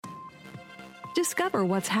Discover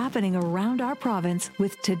what's happening around our province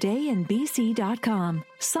with todayinbc.com.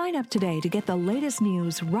 Sign up today to get the latest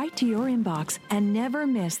news right to your inbox and never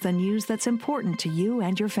miss the news that's important to you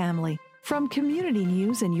and your family. From community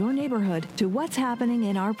news in your neighborhood to what's happening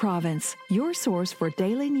in our province, your source for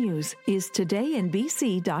daily news is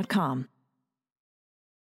todayinbc.com.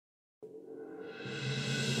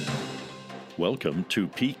 Welcome to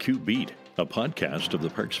PQ Beat, a podcast of the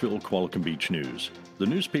Parksville Qualicum Beach News, the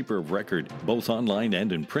newspaper of record both online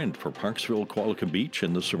and in print for Parksville, Qualicum Beach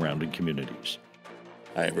and the surrounding communities.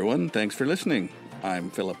 Hi everyone, thanks for listening.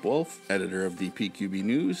 I'm Philip Wolf, editor of the PQB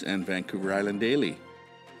News and Vancouver Island Daily.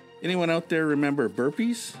 Anyone out there remember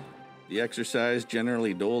burpees? The exercise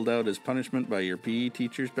generally doled out as punishment by your PE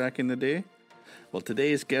teachers back in the day? Well,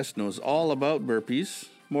 today's guest knows all about burpees,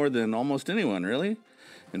 more than almost anyone really.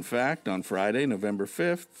 In fact, on Friday, November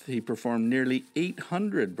 5th, he performed nearly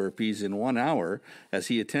 800 burpees in 1 hour as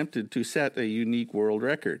he attempted to set a unique world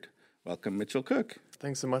record. Welcome, Mitchell Cook.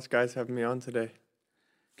 Thanks so much, guys, for having me on today.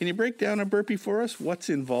 Can you break down a burpee for us? What's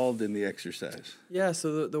involved in the exercise? Yeah,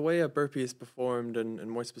 so the way a burpee is performed, and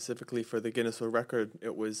more specifically for the Guinness World Record,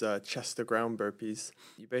 it was chest-to-ground burpees.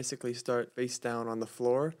 You basically start face down on the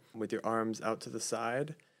floor with your arms out to the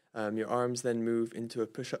side. Your arms then move into a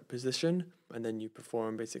push-up position, and then you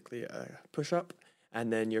perform basically a push-up,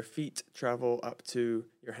 and then your feet travel up to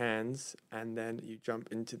your hands, and then you jump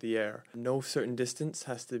into the air. No certain distance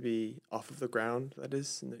has to be off of the ground, that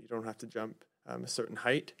is. You don't have to jump a certain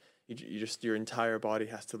height. Your entire body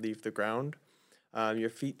has to leave the ground. Your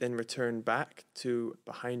feet then return back to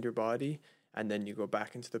behind your body, and then you go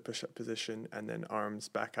back into the push-up position, and then arms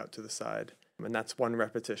back out to the side. And that's one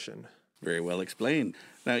repetition. Very well explained.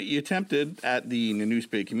 Now, you attempted at the Nanoose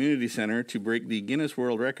Bay Community Center to break the Guinness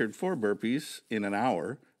World Record for burpees in an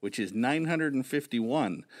hour, which is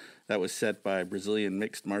 951. That was set by Brazilian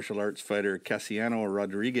mixed martial arts fighter Cassiano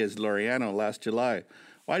Rodrigues Laureano last July.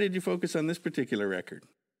 Why did you focus on this particular record?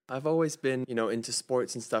 I've always been, into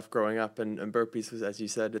sports and stuff growing up, and burpees was, as you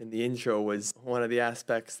said in the intro, was one of the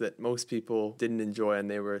aspects that most people didn't enjoy,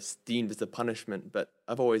 and they were deemed as a punishment, but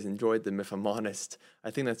I've always enjoyed them, if I'm honest.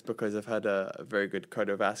 I think that's because I've had a very good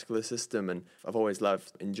cardiovascular system, and I've always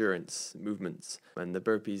loved endurance movements, and the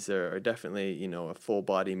burpees are definitely, a full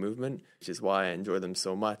body movement, which is why I enjoy them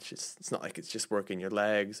so much. It's not like it's just working your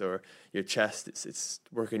legs or your chest, it's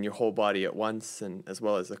working your whole body at once, and as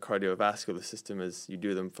well as the cardiovascular system as you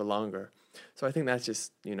do them for longer. So I think that's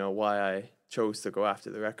just, why I chose to go after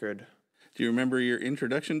the record. Do you remember your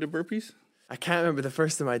introduction to burpees? I can't remember the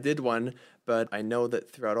first time I did one, but I know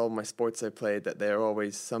that throughout all my sports I played that there are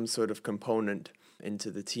always some sort of component into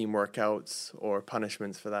the team workouts or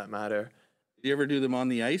punishments for that matter. Did you ever do them on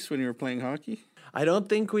the ice when you were playing hockey? I don't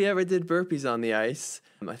think we ever did burpees on the ice.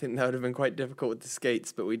 I think that would have been quite difficult with the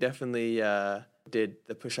skates, but we definitely did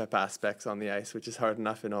the push-up aspects on the ice, which is hard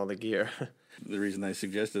enough in all the gear. The reason I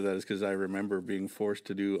suggested that is because I remember being forced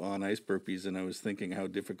to do on-ice burpees, and I was thinking how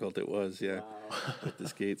difficult it was, Wow. with the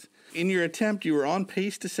skates. In your attempt, you were on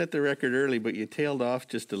pace to set the record early, but you tailed off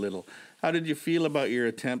just a little. How did you feel about your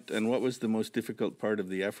attempt, and what was the most difficult part of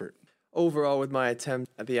the effort? Overall, with my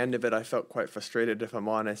attempt, at the end of it, I felt quite frustrated, if I'm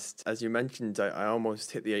honest. As you mentioned, I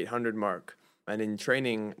almost hit the 800 mark. And in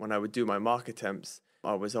training, when I would do my mock attempts,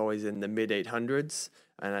 I was always in the mid-800s.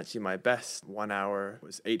 And actually, my best 1 hour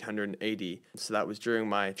was 880. So that was during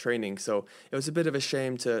my training. So it was a bit of a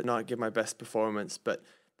shame to not give my best performance. But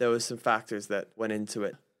there was some factors that went into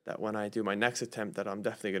it that when I do my next attempt that I'm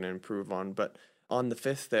definitely going to improve on. But on the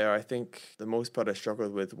 5th there, I think the most part I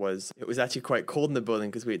struggled with was it was actually quite cold in the building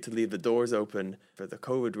because we had to leave the doors open for the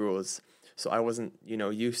COVID rules. So I wasn't,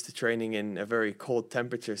 used to training in a very cold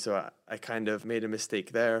temperature. So I kind of made a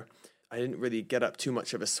mistake there. I didn't really get up too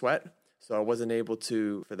much of a sweat. So I wasn't able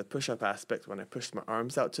to, for the push-up aspect, when I pushed my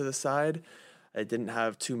arms out to the side, I didn't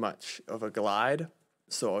have too much of a glide.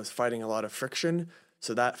 So I was fighting a lot of friction.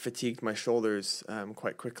 So that fatigued my shoulders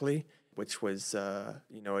quite quickly, which was, a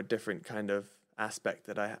different kind of aspect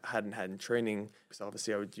that I hadn't had in training. Because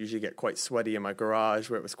obviously I would usually get quite sweaty in my garage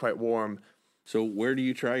where it was quite warm. So where do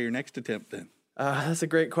you try your next attempt then? That's a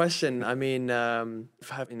great question. I mean, I've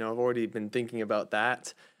already been thinking about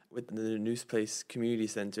that with the Nanoose Place Community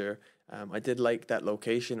Center. I did like that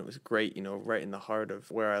location. It was great, right in the heart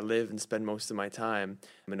of where I live and spend most of my time.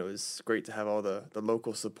 I mean, it was great to have all the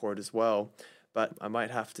local support as well. But I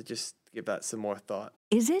might have to just give that some more thought.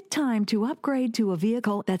 Is it time to upgrade to a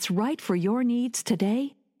vehicle that's right for your needs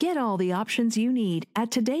today? Get all the options you need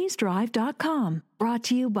at todaysdrive.com. Brought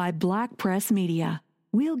to you by Black Press Media.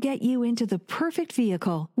 We'll get you into the perfect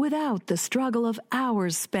vehicle without the struggle of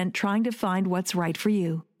hours spent trying to find what's right for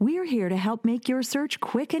you. We're here to help make your search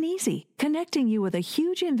quick and easy, connecting you with a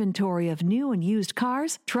huge inventory of new and used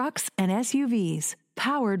cars, trucks, and SUVs.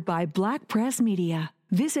 Powered by Black Press Media.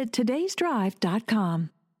 Visit todaysdrive.com.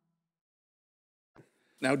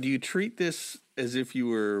 Now, do you treat this as if you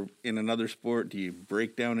were in another sport? Do you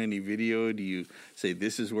break down any video? Do you say,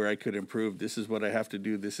 this is where I could improve, this is what I have to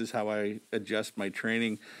do, this is how I adjust my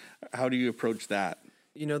training? How do you approach that?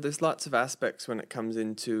 You know, there's lots of aspects when it comes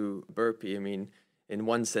into burpee. I mean, in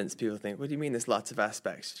one sense, people think, what do you mean there's lots of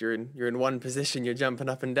aspects? You're in one position, you're jumping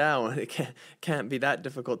up and down. It can't be that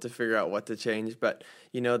difficult to figure out what to change. But,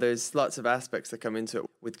 you know, there's lots of aspects that come into it.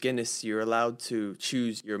 With Guinness, you're allowed to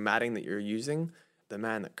choose your matting that you're using. The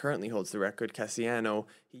man that currently holds the record, Cassiano,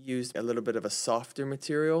 he used a little bit of a softer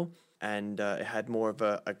material, and it had more of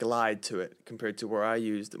a glide to it compared to where I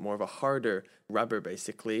used more of a harder rubber,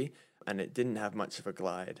 basically, and it didn't have much of a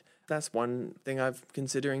glide. That's one thing I'm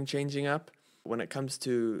considering changing up. When it comes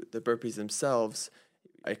to the burpees themselves,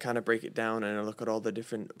 I kind of break it down and I look at all the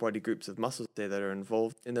different body groups of muscles that are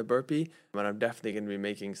involved in the burpee, and I'm definitely going to be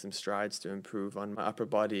making some strides to improve on my upper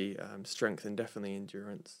body strength and definitely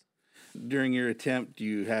endurance. During your attempt,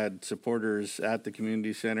 you had supporters at the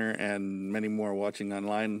community center and many more watching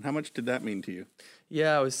online. How much did that mean to you?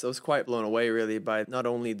 Yeah, I was quite blown away, really, by not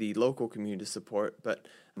only the local community support, but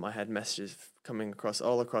I had messages coming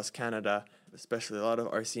all across Canada, especially a lot of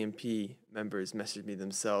RCMP members messaged me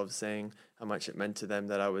themselves saying how much it meant to them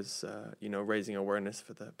that I was, raising awareness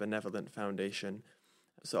for the Benevolent Foundation.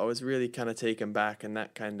 So I was really kind of taken back, and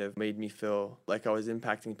that kind of made me feel like I was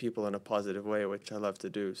impacting people in a positive way, which I love to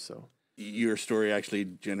do. So your story actually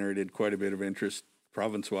generated quite a bit of interest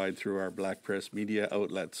province-wide through our Black Press Media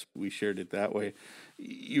outlets. We shared it that way.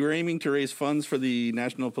 You were aiming to raise funds for the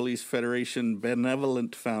National Police Federation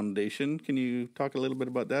Benevolent Foundation. Can you talk a little bit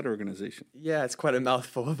about that organization? Yeah, it's quite a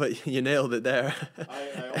mouthful, but you nailed it there.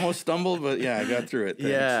 I almost stumbled, but yeah, I got through it.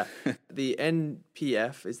 Thanks. Yeah, the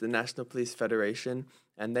NPF is the National Police Federation,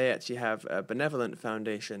 and they actually have a benevolent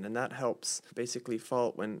foundation, and that helps basically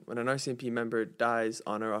when an RCMP member dies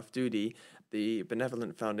on or off duty. The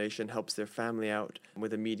Benevolent Foundation helps their family out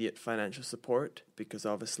with immediate financial support, because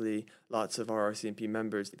obviously lots of our RCMP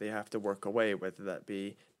members, they have to work away, whether that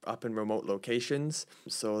be up in remote locations.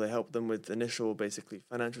 So they help them with initial, basically,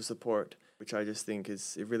 financial support, which I just think it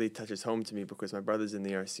really touches home to me because my brother's in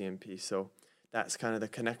the RCMP. So that's kind of the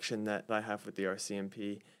connection that I have with the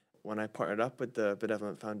RCMP. When I partnered up with the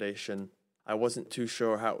Benevolent Foundation, I wasn't too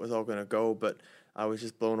sure how it was all going to go, but I was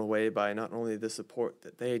just blown away by not only the support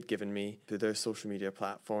that they had given me through their social media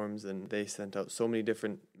platforms, and they sent out so many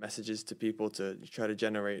different messages to people to try to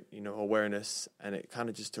generate, awareness, and it kind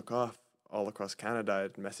of just took off all across Canada. I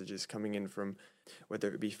had messages coming in from whether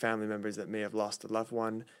it be family members that may have lost a loved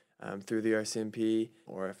one through the RCMP,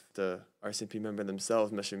 or if the RCMP member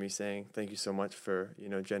themselves messaged me saying, thank you so much for,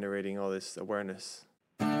 generating all this awareness.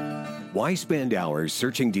 Why spend hours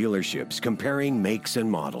searching dealerships, comparing makes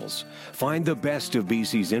and models? Find the best of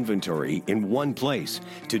BC's inventory in one place,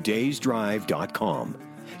 todaysdrive.com.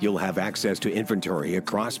 You'll have access to inventory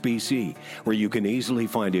across BC, where you can easily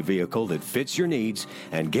find a vehicle that fits your needs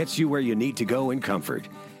and gets you where you need to go in comfort.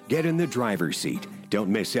 Get in the driver's seat. Don't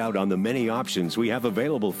miss out on the many options we have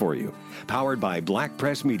available for you. Powered by Black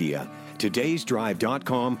Press Media,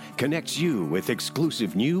 todaysdrive.com connects you with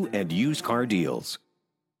exclusive new and used car deals.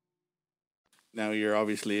 Now, you're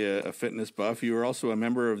obviously a fitness buff. You were also a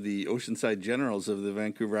member of the Oceanside Generals of the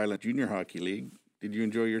Vancouver Island Junior Hockey League. Did you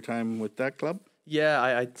enjoy your time with that club?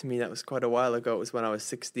 Yeah, to me, that was quite a while ago. It was when I was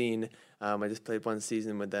 16. I just played one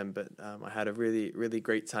season with them, but I had a really, really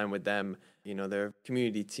great time with them. They're a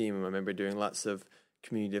community team, and I remember doing lots of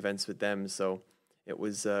community events with them. So it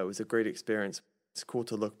was a great experience. It's cool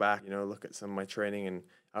to look back, look at some of my training, and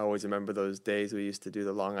I always remember those days we used to do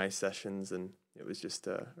the long ice sessions, and it was just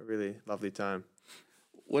a really lovely time.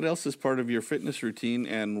 What else is part of your fitness routine,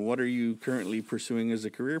 and what are you currently pursuing as a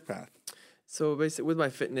career path? So basically with my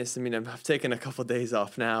fitness, I've taken a couple of days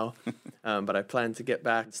off now, but I plan to get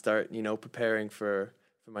back and start, preparing for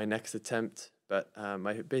my next attempt. But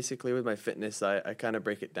basically with my fitness, I kind of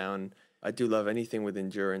break it down. I do love anything with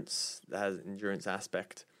endurance that has an endurance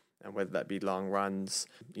aspect, and whether that be long runs,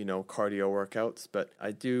 cardio workouts. But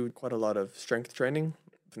I do quite a lot of strength training.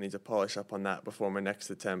 I need to polish up on that before my next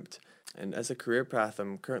attempt. And as a career path,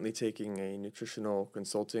 I'm currently taking a nutritional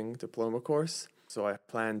consulting diploma course. So I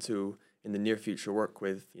plan to, in the near future, work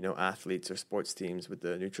with, athletes or sports teams with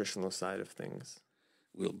the nutritional side of things.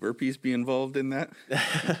 Will burpees be involved in that?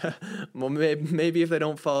 Well, maybe if they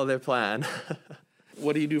don't follow their plan.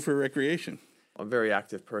 What do you do for recreation? I'm a very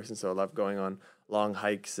active person, so I love going on long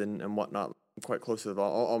hikes and whatnot. I'm quite close with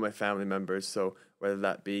all my family members, so whether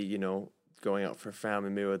that be, you know, going out for a family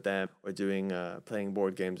meal with them or doing playing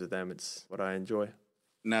board games with them, it's what I enjoy.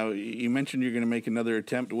 Now, you mentioned you're going to make another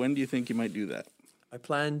attempt. When do you think you might do that? I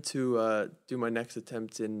plan to do my next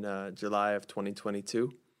attempt in July of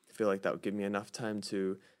 2022. I feel like that would give me enough time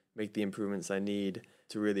to make the improvements I need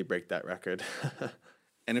to really break that record.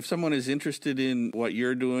 And if someone is interested in what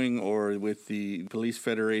you're doing or with the Police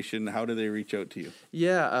Federation, how do they reach out to you?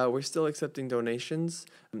 Yeah, we're still accepting donations.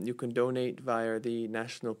 You can donate via the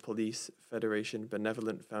National Police Federation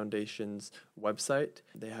Benevolent Foundation's website.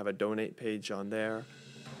 They have a donate page on there.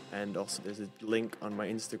 And also there's a link on my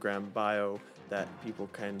Instagram bio that people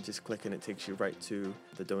can just click and it takes you right to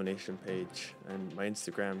the donation page. And my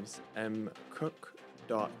Instagram's mcook.fit.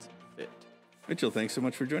 Mitchell, thanks so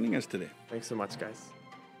much for joining us today. Thanks so much, guys.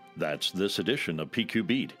 That's this edition of PQ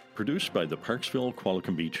Beat, produced by the Parksville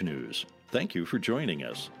Qualicum Beach News. Thank you for joining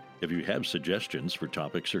us. If you have suggestions for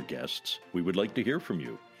topics or guests, we would like to hear from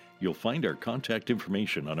you. You'll find our contact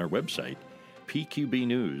information on our website,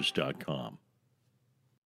 pqbnews.com.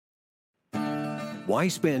 Why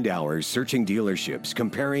spend hours searching dealerships,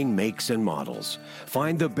 comparing makes and models?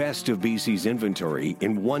 Find the best of BC's inventory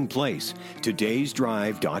in one place,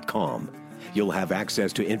 todaysdrive.com. You'll have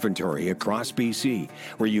access to inventory across BC,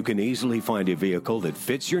 where you can easily find a vehicle that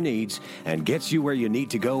fits your needs and gets you where you need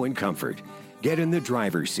to go in comfort. Get in the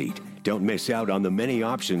driver's seat. Don't miss out on the many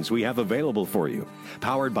options we have available for you.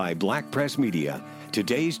 Powered by Black Press Media,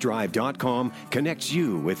 todaysdrive.com connects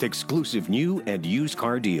you with exclusive new and used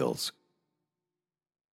car deals.